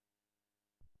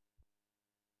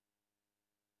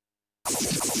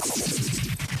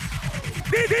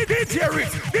DJ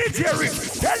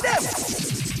Ritz, tell them.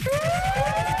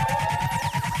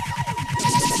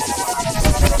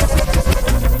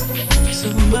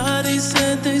 Somebody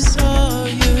said they saw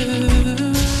you.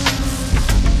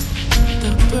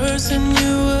 The person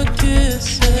you were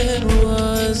kissing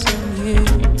wasn't me.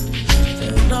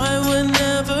 And I would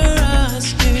never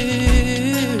ask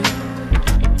you.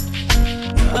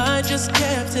 I just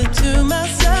kept it to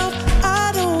myself.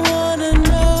 I don't wanna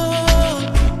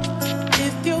know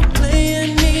if you're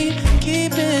playing me.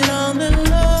 Keep it on the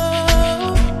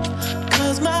low,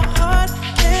 'cause my heart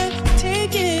can't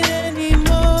take it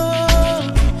anymore.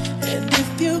 And if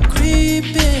you're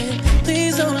creeping,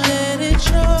 please don't let it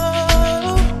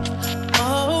show.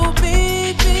 Oh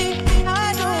baby,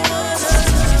 I don't wanna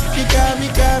know. You got me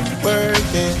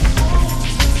working.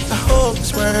 I hope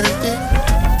it's worth it.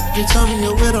 You told me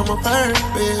you're with on my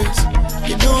purpose.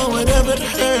 You're doing whatever to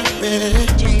hurt me.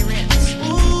 Dj Ritz.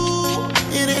 Ooh,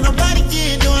 it ain't nobody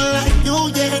can do it like you,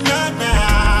 yeah,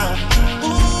 nah.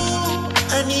 Ooh,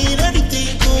 I need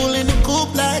everything cool in the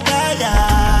coupe like I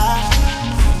got.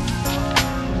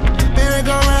 Merry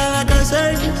go round like a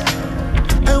circus.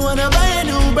 I wanna buy a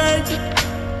new Birkin.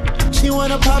 She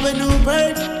wanna pop a new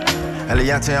Birkin.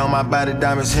 Eliante on my body,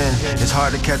 diamonds in. It's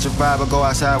hard to catch a vibe or go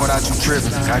outside without you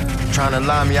tripping. Tryna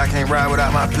lie me, I can't ride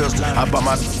without my pistol. I bought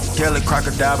my Kelly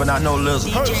crocodile, but not no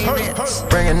lizard. DJ Ritz.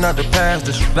 Bringing up the past,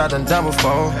 this I done done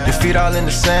before. Your feet all in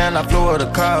the sand, I flew her to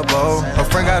Cabo. Her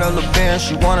friend got a little Benz,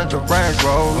 she wanted the Range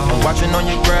Rover. I'm watching on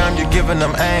your gram, you're giving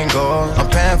them angles. I'm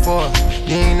paying for it.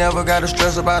 You ain't never gotta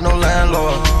stress about no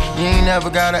landlord. You ain't never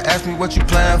gotta ask me what you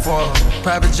plan for.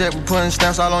 Private jet, we putting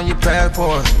stamps all on your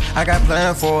passport. I got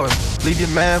plans for it, leave your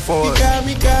man for it.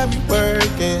 You got me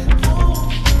working.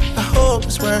 I hope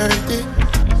it's worth it.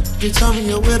 You told me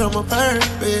you're with on my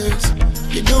purpose.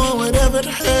 You're doing whatever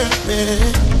to hurt me.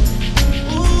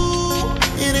 Ooh,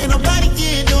 it ain't nobody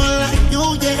can do it like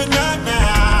you, yeah,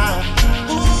 nah.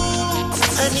 Ooh,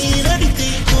 I need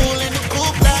everything cool in the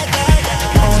coupe like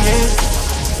that. On it.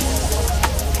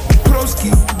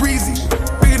 Broski, breezy,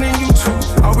 bigger than you two.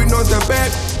 All we know is that back,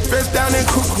 dressed down in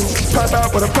cuckoo. Pop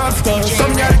out with a pop star,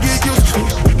 something you gotta get used to.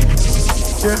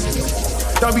 Yeah,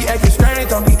 don't be acting strange,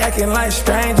 don't be acting like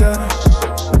stranger.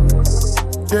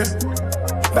 Yeah,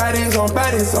 bodies on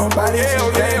bodies on bodies. Yeah.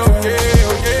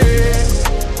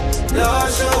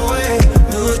 Lost your way,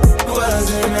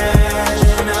 wasn't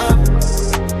adding up.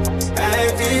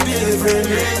 Acting different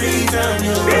every time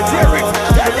you walk.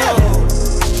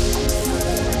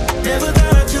 Never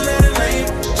thought you let a lane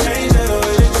change the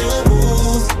way that you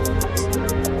move.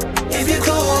 If you're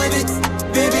cool with it,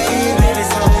 baby, then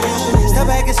it's on you. Step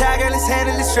back and shy, girl, let's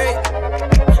handle it straight.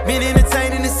 Been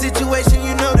entertaining this situation,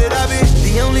 you know that I've been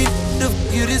the only to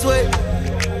you this way.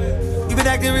 You been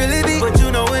acting really big, but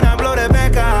you know when I blow that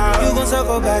back out, you gon'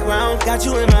 circle back round. Got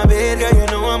you in my bed, girl, you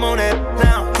know I'm on that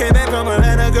now. Came back from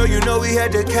Atlanta, girl, you know we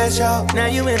had to cash out. Now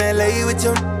you in LA with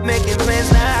your making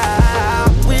plans now.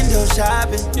 Window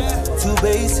shopping, too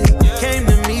basic. Came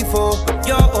to me for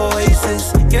your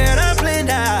oasis. Girl, I'm planned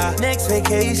out. Next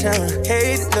vacation,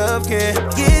 hate love, girl,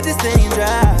 get this thing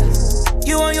dry.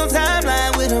 You on your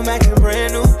timeline with a Mac and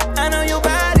brand new. I know your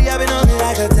body, I've been on it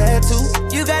like a tattoo.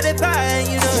 You got that fire,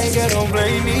 you know that girl don't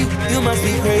blame me. You must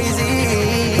be crazy.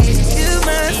 You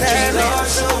must have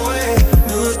lost your way.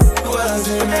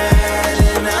 Wasn't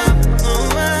adding up.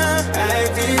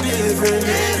 Acting different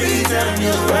every time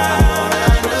you're around. I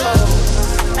know.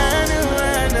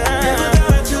 Never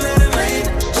thought you let a lane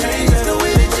change the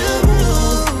way that you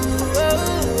move.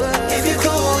 If you're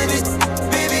cool with it,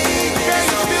 baby. Girl,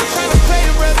 you still tryna play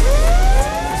it, brother.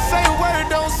 Say a word,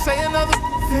 don't say another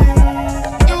thing.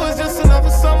 It was just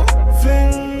another summer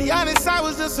fling. Be honest, I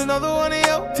was just another one of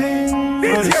your things.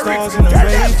 But the stars in the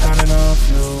rain, counting off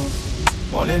you.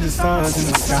 Wanted the stars in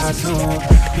the sky too.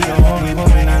 Be the only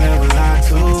woman I never lied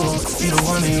to. Be the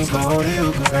one that you can hold it,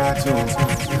 you can cry to.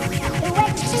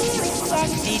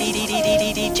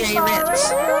 DJ Ritz.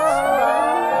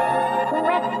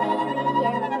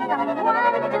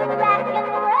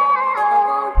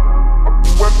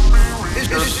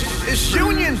 It's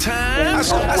union time. I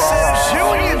said it's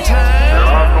union time. I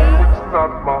know it's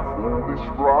not my foolish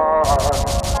ride.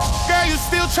 Girl, you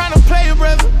still tryna play it,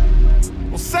 brother.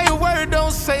 Well, say a word,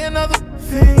 don't say another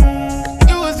thing.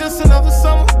 It was just another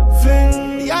summer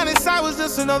fling. Be honest, I was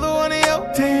just another one of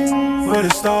your things. Where the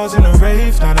stars in the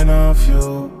rave, not enough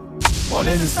you.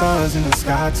 Wanted the stars in the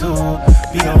sky too.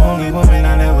 Be the only woman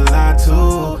I never lied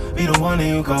to. Be the one that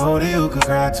you can hold it, you can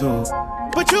cry to.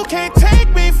 But you can't take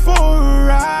me for a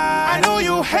ride. I know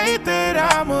you hate that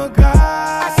I'm a guy.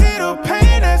 I see the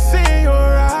pain that's in your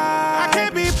eyes. I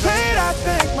can't be played, I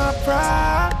think my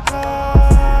pride.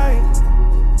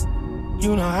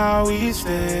 how we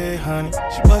stay, honey.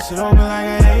 She busted open like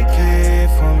an AK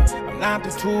for me. I'm not the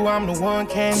two, I'm the one.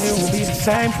 Can't deal, we'll be the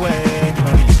same way,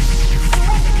 honey.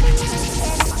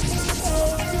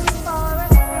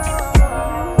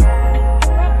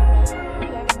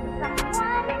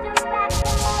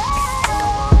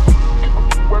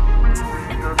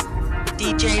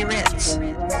 DJ Ritz.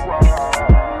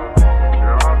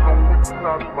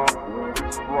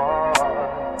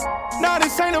 Nah,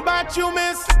 this ain't about you,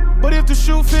 miss. But if the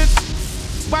shoe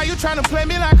fits, why you tryna play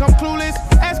me like I'm clueless?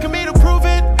 Asking me to prove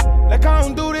it, like I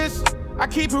don't do this. I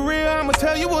keep it real, I'ma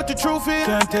tell you what the truth is.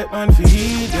 Can't take man for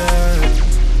either,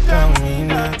 don't mean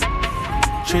that.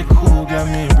 Chick who got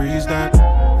me breeze that.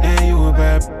 Yeah, you a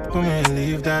bad, but me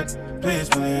leave that. Please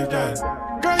believe that.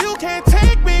 Girl, you can't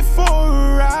take me for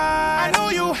a ride. I know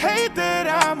you hate that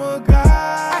I'm a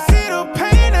guy. I see the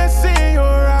pain that's in your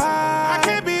eyes. I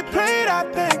can't be played, I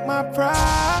thank my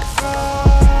pride.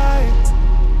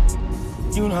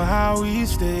 You know how we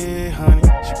stay, honey.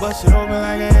 She busted open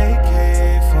like an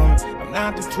AK for me. I'm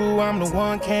not the two, I'm the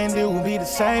one. Can't deal, we'll be the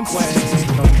same way.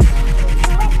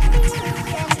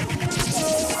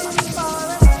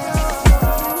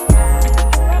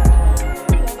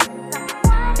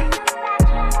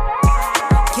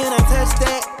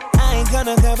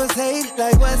 Gonna conversate,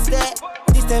 like what's that?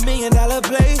 It's that $1 million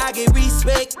play. I get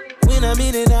respect when I'm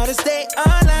in and out of state.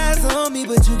 All eyes on me,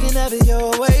 but you can have it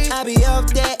your way. I be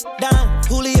off that dime,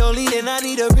 Julio lean, and I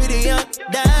need a pretty young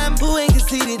dime who ain't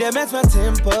conceited, that match my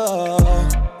tempo.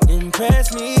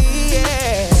 Impress me,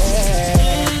 yeah.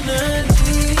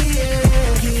 Energy,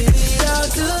 yeah. Give it all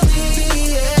to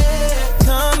me,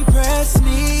 yeah. Compress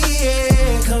me,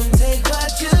 yeah. Come take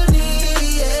what you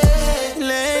need, yeah.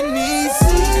 Let me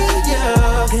see.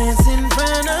 Dance in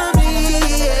front of me,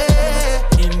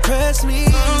 yeah. Impress me,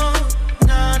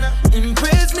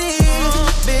 impress me,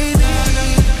 baby.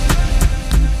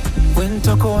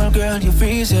 Winter cold, girl, you're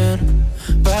freezing.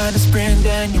 By the spring,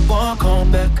 then you won't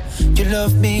come back. You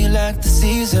love me like the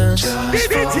seasons. Just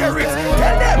DJ Ritz,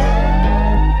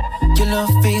 your love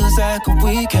feels like a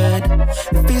weekend.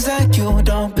 It feels like you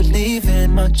don't believe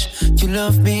in much. You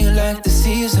love me like the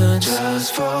seasons.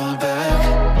 Just fall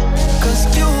back. Cause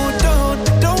you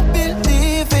don't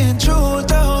believe in true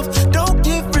love. Don't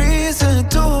give reason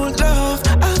to love.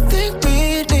 I think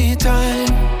we need time.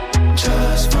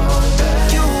 Just fall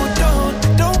back. You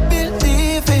don't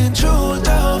believe in true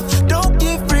love. Don't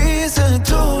give reason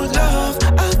to love.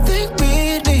 I think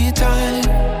we need time.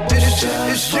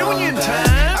 It's union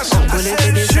time.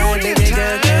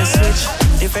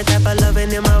 Different type of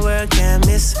loving in my world can't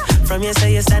miss. From you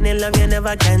say you stand in love, you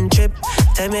never can trip.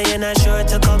 Tell me you're not sure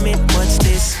to commit, what's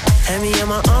this? Tell me I'm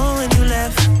my own when you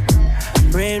left.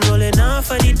 Rain rolling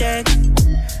off of the deck.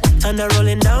 Thunder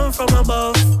rolling down from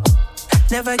above.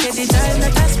 Never get the time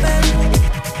that I spend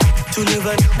to live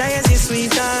and die as a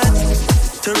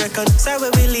sweetheart. To reconcile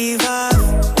where we leave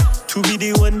off. To be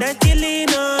the one that you lean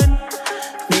on.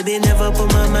 Baby, never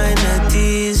put my mind at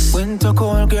ease. Winter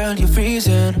cold, girl, you're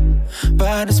freezing.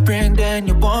 By the spring, then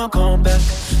you won't come back.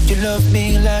 You love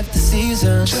me like the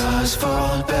seasons. Just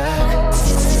fall back.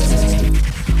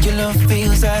 Your love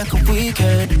feels like a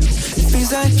weekend. It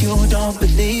feels like you don't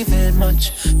believe in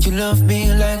much. You love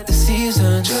me like the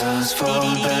seasons. Just fall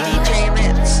back. DJ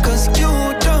Ritz. Cause you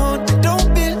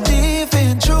don't believe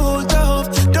in true love.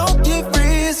 Don't give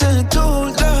reason to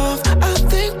love. I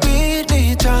think we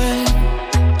need time.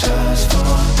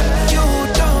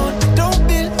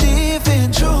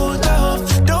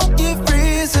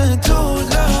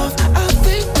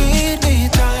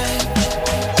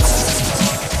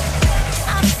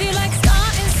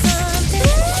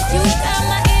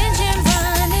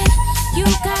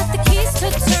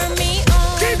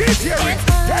 DJ Ritz,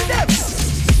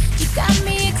 You got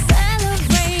me excited.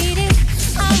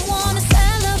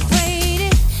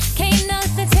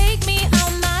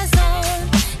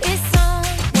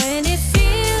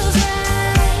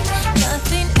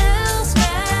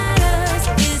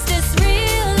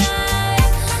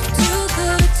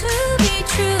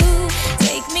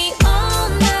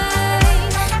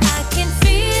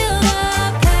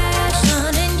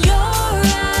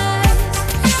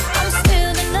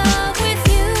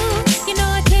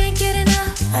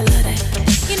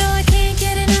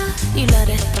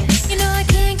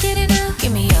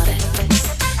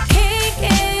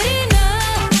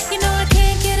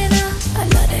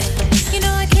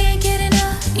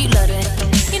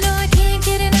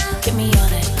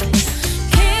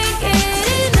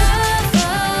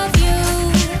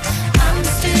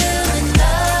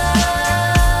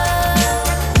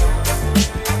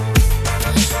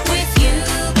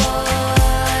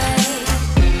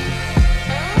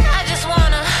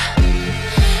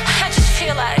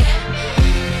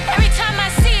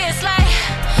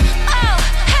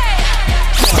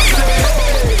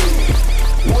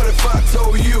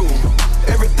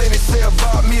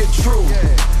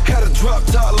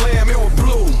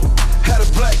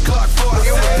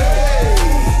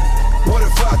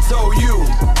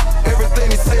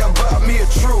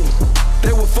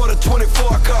 for the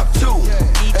 24, I cop 2.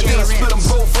 And then I split them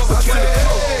both up to the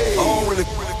coat. I don't really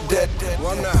that.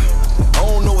 I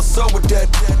don't know what's up with that.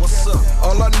 What's up?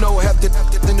 All I know, half the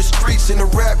in the streets, in the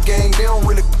rap gang, they don't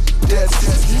really that.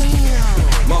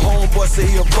 My homeboy say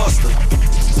he a buster.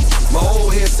 My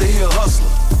old head say he a hustler.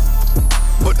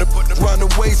 But the round the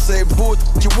way say, boy,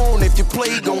 you want if you play,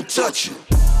 he gon' touch you.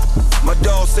 My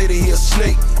dog say that he a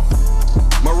snake.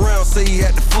 My round say he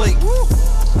had to flake.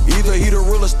 Either he the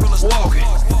realest walking,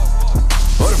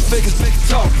 or the fakest big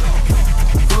talking.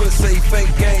 Hood say he fake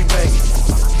gang banging.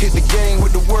 Hit the gang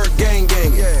with the word gang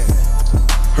gang.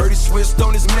 Heard he switched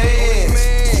on his man.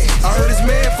 I heard his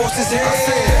man forced his hand. I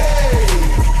said, hey,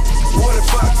 what if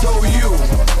I told you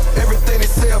everything they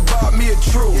say about me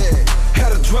is true?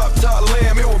 Had a drop top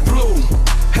lamb, it was blue.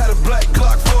 Had a black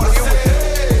clock for it.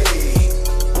 Hey,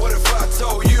 what if I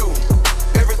told you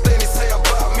everything they say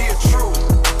about me is true?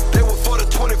 They were for the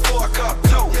 24, I cop 2.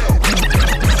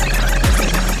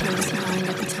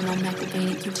 Every time I'm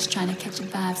activated, you just trying to catch a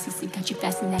vibe. CC got you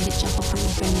fascinated, jump up on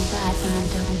your brand new ride. And I'm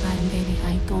double riding, baby,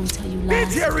 I ain't gonna tell you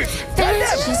lies. DJ Ritz,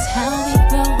 That's just how we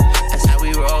roll. That's how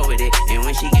we roll with it. And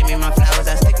when she give me my flowers,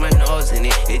 I stick my nose in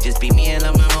it. It just be me and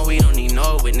Lil' Mama, we don't need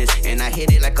no witness. And I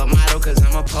hit it like a model, cause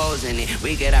I'm opposing it.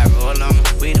 We get our roll on,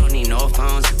 we don't need no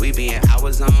phones. We be in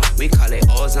our zone, we call it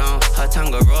ozone. Her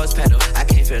tongue a rose petal, I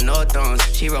can't feel no thorns.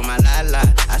 She wrote my la-la,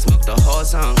 I smoked the whole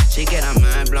song. She get her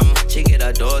mind blown, she get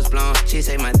her doors blown. She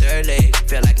say my third leg,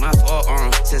 feel like my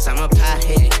forearm. Since I'm a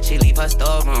pothead, she leave her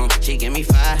stove on. She give me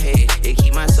 5 head, it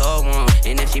keep my soul warm.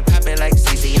 And if she pop it like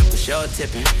CC, I'm for sure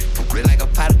tipping. Feel like a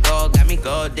pot of gold, got me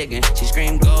gold digging. She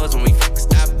scream goals when we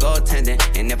stop goaltending.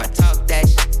 And if I talk that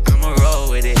shit, I'ma roll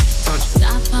with it.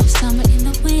 Stop up summer in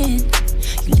the wind.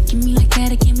 You look at me like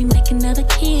that, again, we make another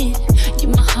kid. You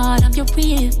my heart, I'm your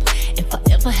rib. If I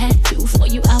ever had to for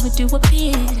you, I would do a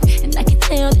bid. And I can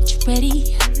tell that you're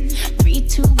ready. 3,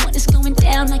 2, 1, it's going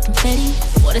down like confetti.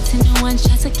 4 to 10 to 1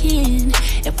 shots again.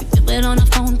 If we feel it on our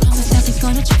phone, promise that we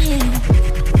gonna trend.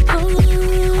 Oh,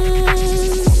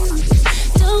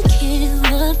 don't kill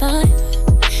the vibe.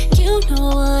 You know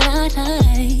what I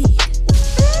like.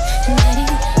 Daddy,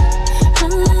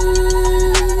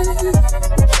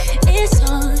 it's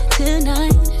on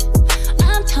tonight.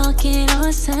 I'm talking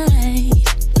on sight.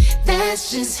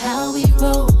 That's just how we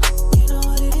roll. You know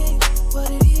what it is, what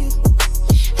it is.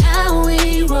 How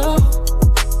we roll.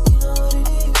 You know what it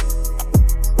is.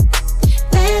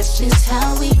 That's just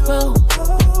how we roll.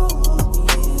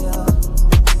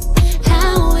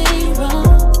 How we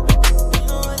roll.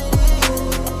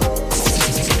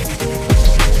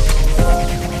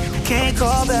 Can't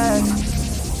call back.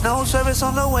 No service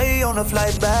on the way on the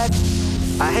flight back.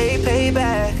 I hate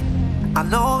payback. I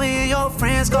know me and your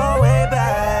friends go way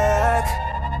back.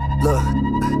 Look,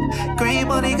 green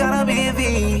money gotta be a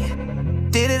V.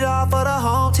 Did it all for the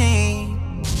home team.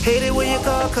 Hate it when you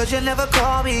call cause you never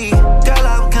call me. Girl,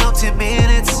 I'm counting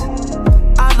minutes.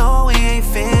 I know we ain't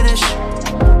finished.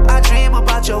 I dream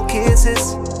about your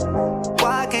kisses.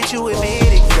 Why can't you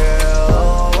admit it,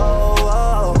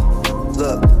 girl?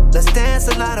 Look, let's dance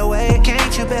the night away.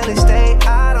 Can't you barely stay?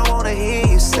 I don't wanna hear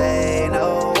you say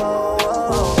no.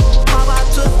 Mama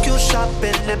took you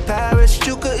shopping in Paris.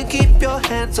 You couldn't keep your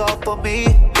hands off of me.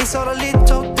 It's all the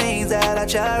little things that I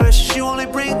cherish. You only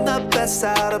bring the best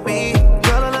out of me.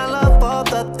 Girl, and I love all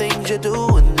the things you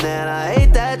do. And I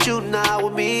hate that you not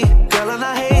with me. Girl, and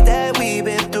I hate that we've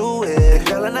been through it.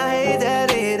 Girl, and I hate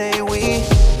that it ain't we.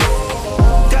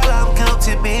 Girl, I'm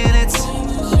counting minutes.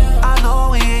 I know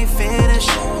we ain't finished.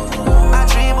 I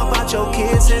dream about your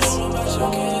kisses.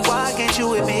 Why can't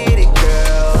you admit it,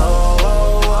 girl?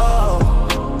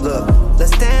 Look,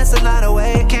 let's dance the night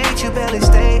away. Can't you barely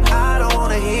stay? I don't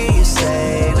wanna hear you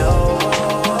say no.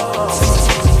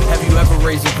 Have you ever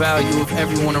raised the value of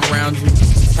everyone around you?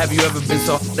 Have you ever been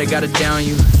so they gotta down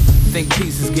you? Think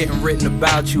pieces getting written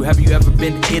about you. Have you ever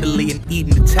been to Italy and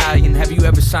eaten Italian? Have you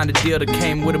ever signed a deal that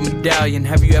came with a medallion?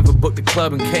 Have you ever booked a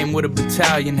club and came with a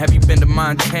battalion? Have you been to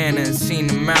Montana and seen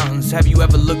the mountains? Have you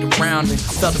ever looked around and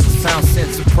felt a profound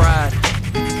sense of pride?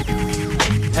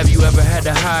 Have you ever had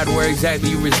to hide where exactly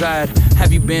you reside?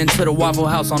 Have you been to the Waffle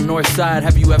House on North Side?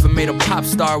 Have you ever made a pop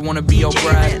star wanna be your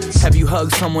bride? Have you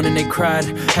hugged someone and they cried?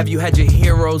 Have you had your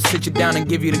heroes sit you down and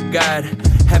give you the guide?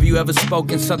 Have you ever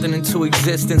spoken something into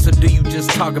existence, or do you just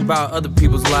talk about other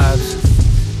people's lives?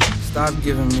 Stop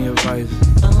giving me advice.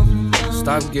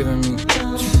 Stop giving me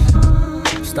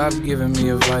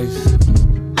advice.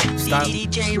 Stop.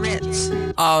 DJ Ritz.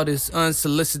 All this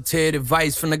unsolicited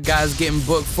advice from the guys getting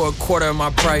booked for a quarter of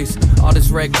my price. All this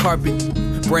red carpet,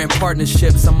 brand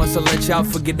partnerships. I must have let y'all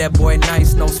forget that boy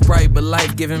nice. No Sprite, but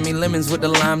life giving me lemons with the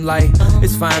limelight.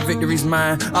 It's fine, victory's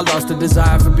mine. I lost the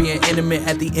desire for being intimate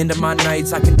at the end of my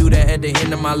nights. I can do that at the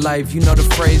end of my life. You know the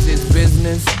phrase is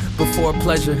business before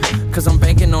pleasure, cause I'm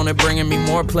banking on it bringing me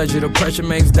more pleasure. The pressure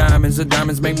makes diamonds, the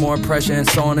diamonds make more pressure, and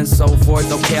so on and so forth.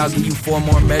 Okay, I'll give you 4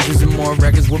 more measures and more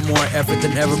records with more effort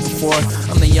than ever before.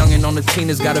 I'm the youngin' on the team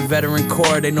that's got a veteran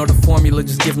core. They know the formula,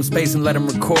 just give him space and let him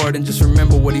record. And just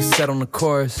remember what he said on the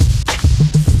chorus.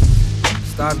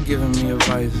 Stop giving me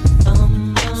advice.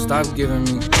 Stop giving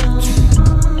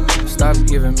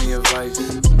me advice.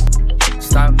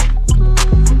 Stop.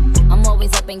 I'm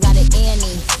always up and got it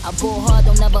Annie. I ball hard,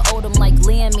 don't never owe them like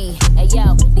Lammy. Hey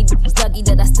yo, these bitches lucky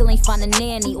that I still ain't find a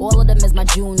nanny. All of them is my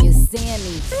juniors,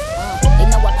 Sammy. They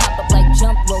know I pop up like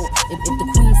jump rope. If the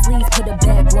queen sleeves put a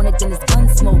bag on it, then it's gun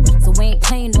smoke. So we ain't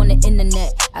playing on the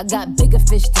internet. I got bigger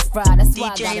fish to fry, that's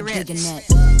why DJ I got a Ritz. bigger net.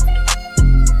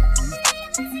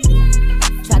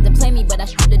 Tried to play me, but I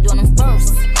should've done them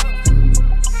first.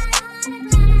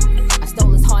 I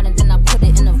stole his heart and then I put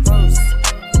it in a verse.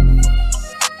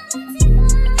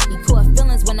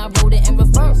 Feelings when I wrote it in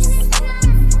reverse. Glad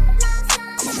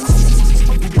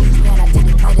I did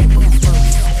it better than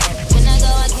first. When I go,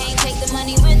 I can't take the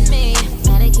money with me.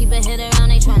 Gotta keep a hit around,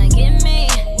 they tryna get me.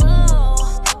 Whoa,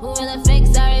 who really fake?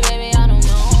 Sorry, baby, I don't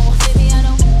know. Baby, I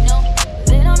don't know.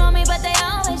 They don't know me, but they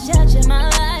always judging my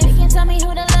life. They can't tell me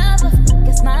who the lover.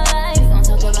 Guess my life. They gon'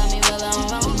 talk about me whether I'm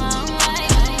wrong or I'm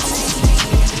right.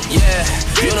 Yeah,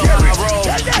 you know how I roll.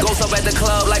 Ghost up at the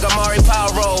club like Amari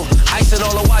Power. Icing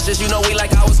all the watches, you know we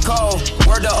like I was cold.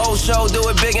 Word the old show, do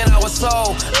it big in our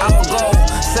soul. Our goal,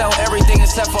 sell everything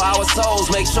except for our souls.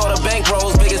 Make sure the bank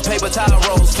rolls, biggest paper towel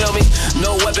rolls. Feel me?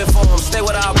 No weapon for them, stay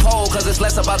with our pole. Cause it's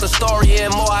less about the story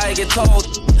and more I get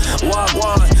told.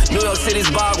 Wagwan, New York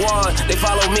City's Bhagwan. They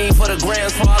follow me for the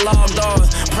grams for my long dawn.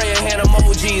 Prayer hand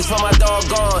emojis for my dog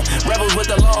gone. Rebels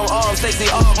with the long arms, Stacey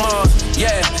Ogman.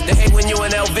 Yeah, they hate when you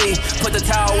in LV. Put the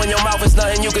towel in your mouth, it's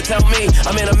nothing you can tell me.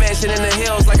 I'm in a mansion in the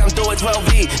hills like I'm doing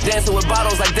 12V. Dancing with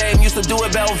bottles like Dame used to do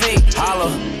at Bellevue.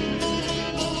 Holla.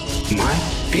 My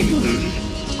people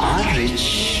are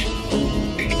rich.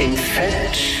 In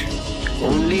fact,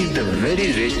 only the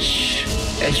very rich,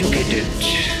 educated,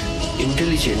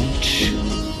 intelligent,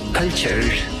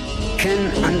 cultured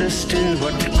can understand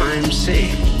what I'm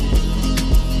saying.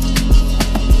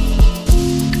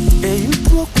 Yeah, you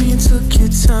broke me and took your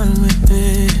time with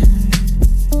it.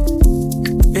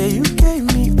 Yeah, you gave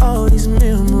me all these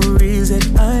memories that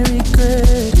I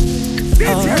regret.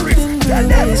 All I can do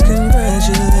is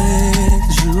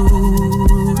congratulate you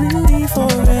and me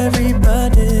for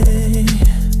everybody.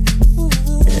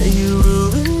 Yeah, you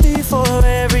ruined me for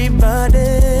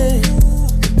everybody.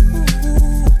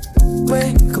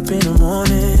 Wake up in the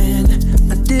morning,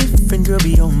 a different girl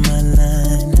be on my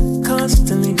line.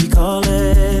 Constantly be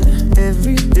calling,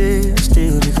 every day I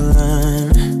still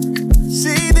decline.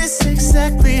 See, this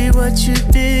exactly what you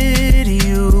did.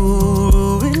 You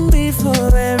ruined me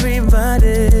for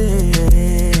everybody.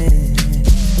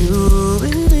 You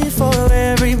ruined me for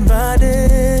everybody.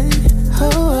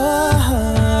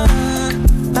 Oh,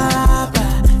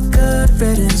 bye-bye, good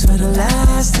riddance for the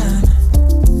last time.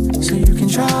 So you can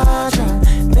try,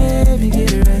 maybe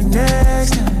get it right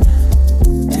next time.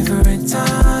 Different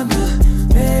time,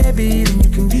 maybe then you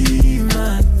can be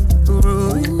mine.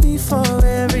 Ruin me for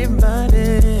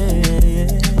everybody.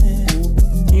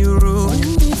 You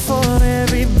ruin me for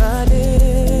everybody.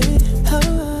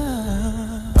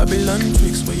 Babylon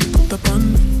tricks where you put up on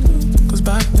me. Cause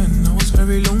back then I was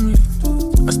very lonely.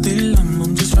 I still am,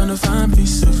 I'm just trying to find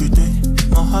peace every day.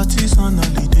 My heart is on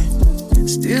holiday.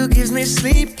 Still gives me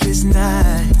sleepless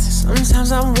nights.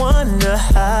 Sometimes I wonder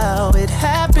how it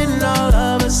happened all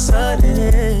of a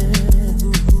sudden.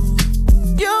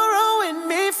 You ruined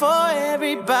me for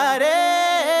everybody.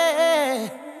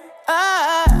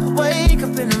 I wake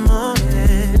up in the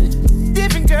morning,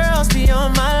 different girls be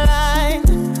on my line,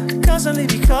 constantly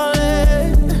be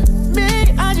calling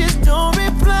me, I just don't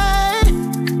reply.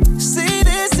 See,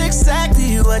 this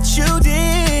exactly what you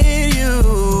did. You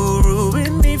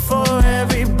ruined me for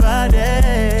everybody.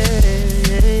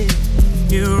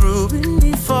 You ruined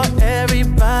me for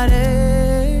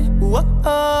everybody. Whoa,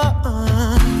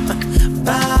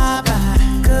 bye-bye,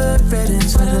 good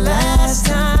riddance for the last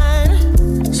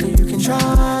time. So you can try.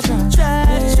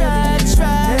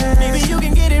 Maybe you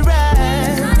can get it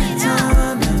right.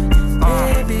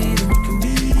 Maybe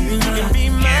you can be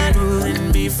mine.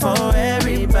 Ruined me for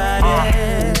everybody.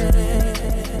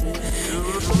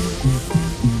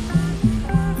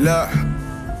 Look,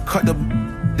 cut the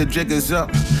jiggers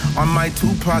up. On my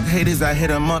Tupac haters, I hit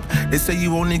them up. They say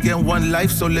you only get one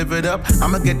life, so live it up.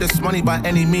 I'ma get this money by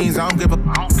any means, I don't give a.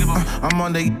 I'm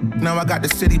on the now I got the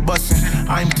city bustin'.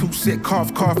 I'm too sick,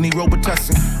 cough, need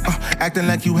Robitussin. Acting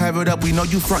like you have it up, we know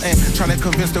you frontin'. Trying to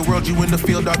convince the world you in the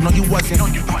field, dog, no you wasn't.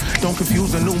 Don't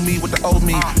confuse the new me with the old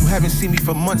me. You haven't seen me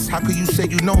for months, how could you say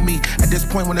you know me? At this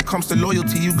point when it comes to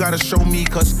loyalty, you gotta show me.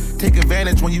 Cause take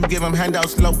advantage when you give them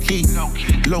handouts low-key.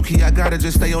 Low-key, I gotta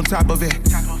just stay on top of it.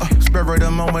 Spur of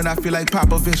the moment, I feel like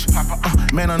Popovich.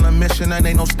 Man on a mission, and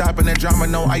ain't no stopping that drama.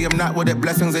 No, I am not with it.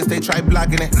 Blessings as they try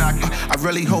blocking it. I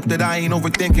really hope that I ain't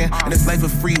overthinking. And this life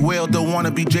of free will, don't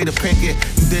wanna be Jada Pinkett.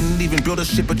 You didn't even build a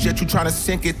ship, but yet you tryna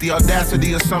sink it. The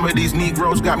audacity of some of these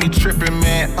Negroes got me tripping,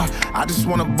 man. I just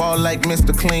wanna ball like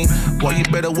Mr. Clean. Boy, you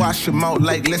better wash your mouth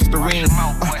like Listerine.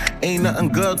 Ain't nothing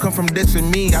good come from dissing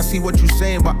me. I see what you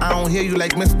saying, but I don't hear you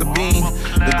like Mr. Bean.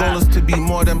 The goal is to be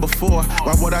more than before.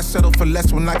 Why would I settle for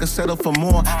less when I could settle for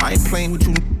more? I ain't playing with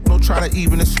you, don't try to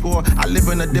even the score. I live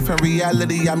in a different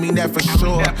reality, I mean that for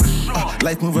sure.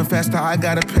 Life moving faster, I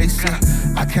gotta pace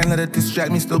it. I can't let it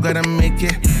distract me, still gotta make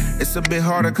it. It's a bit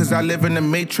harder cause I live in the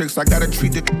matrix. I gotta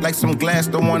treat it like some glass,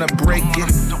 don't wanna break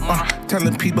it.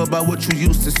 Telling people about what you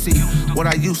used to see, what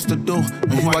I used to do,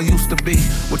 and who I used to be.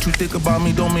 What you think about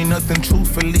me don't mean nothing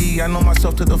truthfully. I know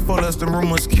myself to the fullest, the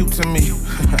rumors cute to me.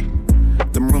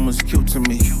 The rumors cute to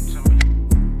me.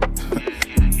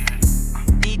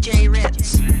 DJ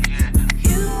Ritz.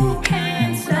 You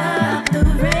can't stop the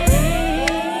rain.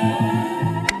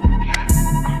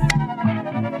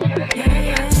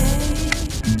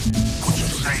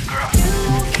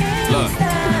 Look,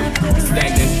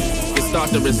 stagnant. They start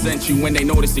to resent you when they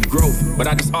notice your growth. But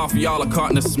I just offer y'all a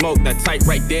carton of smoke. That type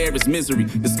right there is misery.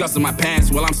 Discussing my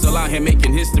past while I'm still out here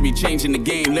making history, changing the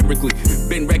game lyrically.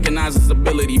 Been recognized as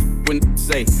ability when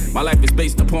say my life is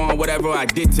based upon whatever I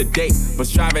did to date. But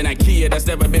striving at Kia, that's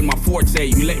never been my forte.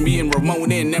 You let me and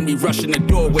Ramon in, then we rush in the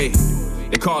doorway.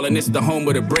 They calling this the home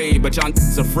of the brave, but y'all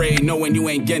afraid, knowing you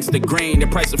ain't against the grain. The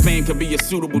price of fame could be a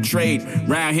suitable trade.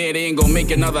 Round here, they ain't gonna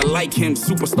make another like him.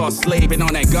 Superstar slaving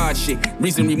on that God shit.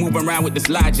 Reason we move around with this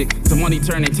logic. To money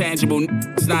turn intangible,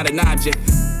 it's not an object.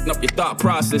 Up your thought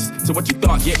process to what you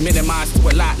thought get minimized to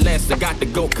a lot less. I got the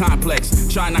GOAT complex,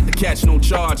 try not to catch no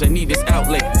charge. I need this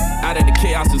outlet. Out of the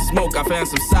chaos and smoke, I found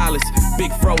some solace.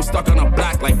 Big fro stuck on a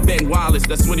block like Ben Wallace.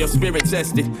 That's when your spirit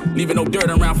tested, leaving no dirt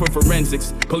around for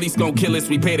forensics. Police gon' kill us,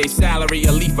 we pay their salary.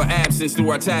 A leave for absence through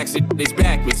our taxes. It's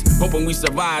backwards, hoping we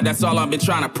survive. That's all I've been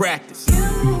trying to practice.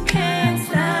 You can't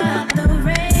stop the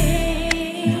rain.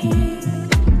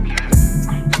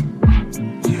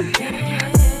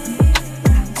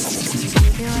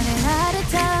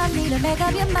 Make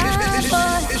up your mind,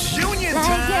 boy. It's union like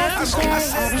time. Yesterday, I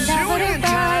said I've been it's down for the union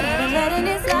ride. time. I've been letting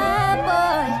this slide,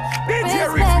 boy. DJ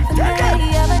Respect for me.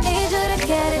 Ritz. I'ma need you to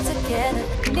get it together.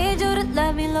 Need you to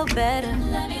love me a little better.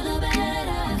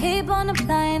 Keep on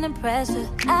applying the pressure.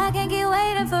 I can't keep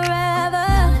waiting forever.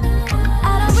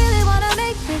 I don't really wanna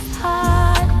make this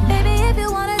hard. Baby, if you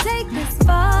wanna take this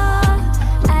far,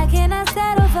 I cannot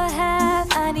settle for half.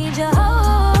 I need your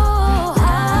whole.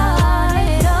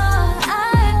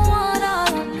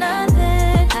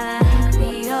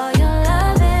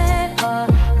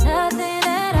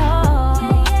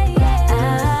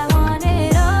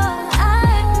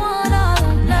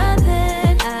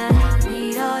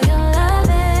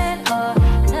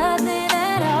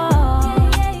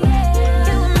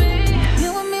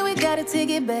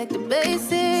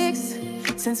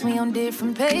 Since we on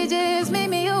different pages, meet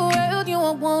me a world you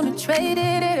won't wanna trade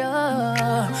it at all.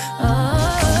 I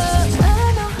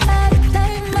know how to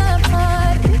play my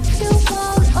part. If you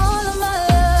want all of my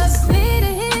love, just need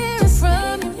to hear it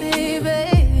from you, baby.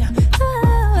 I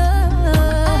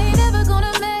ain't never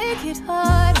gonna make it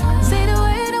hard. Say the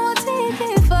word and we'll take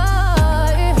it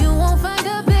far. You won't find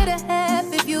a better half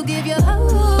if you give your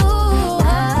whole.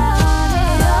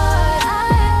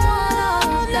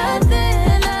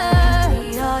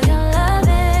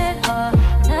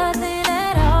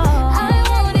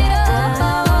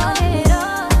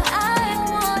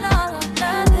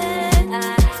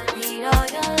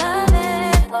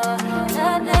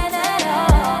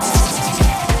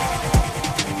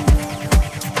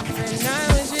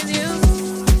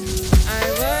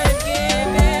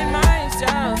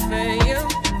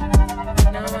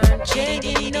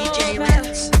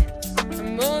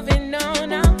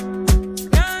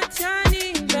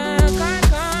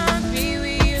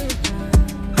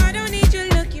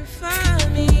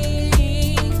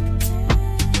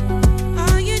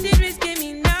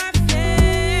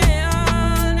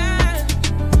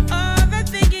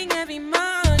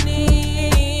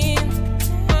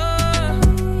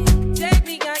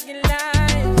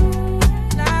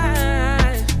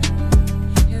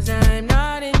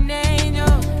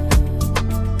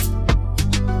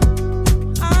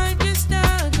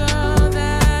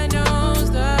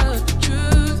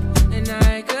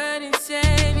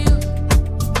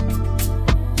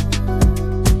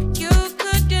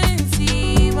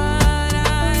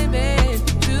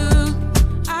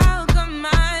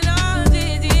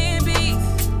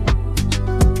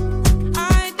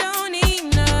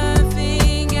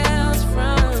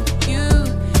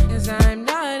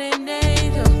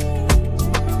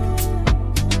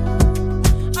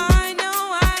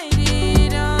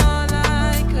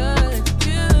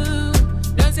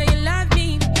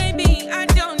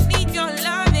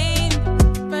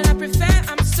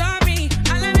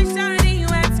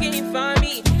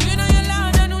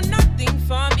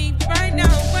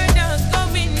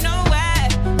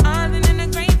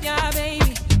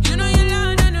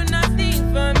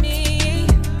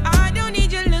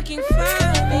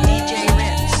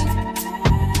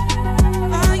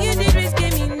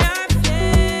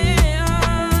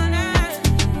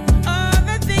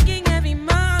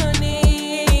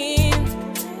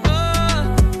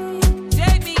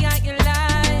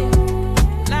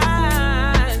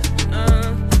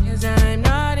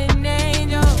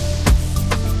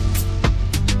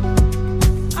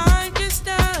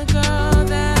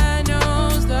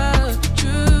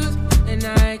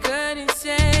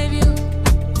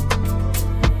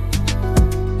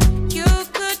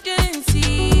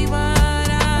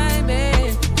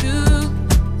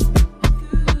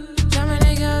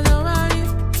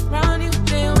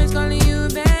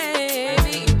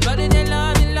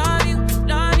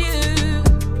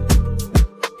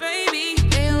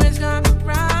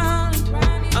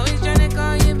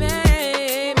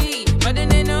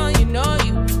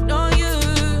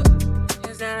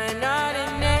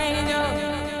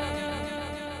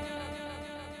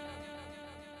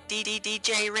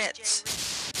 DJ Ritz.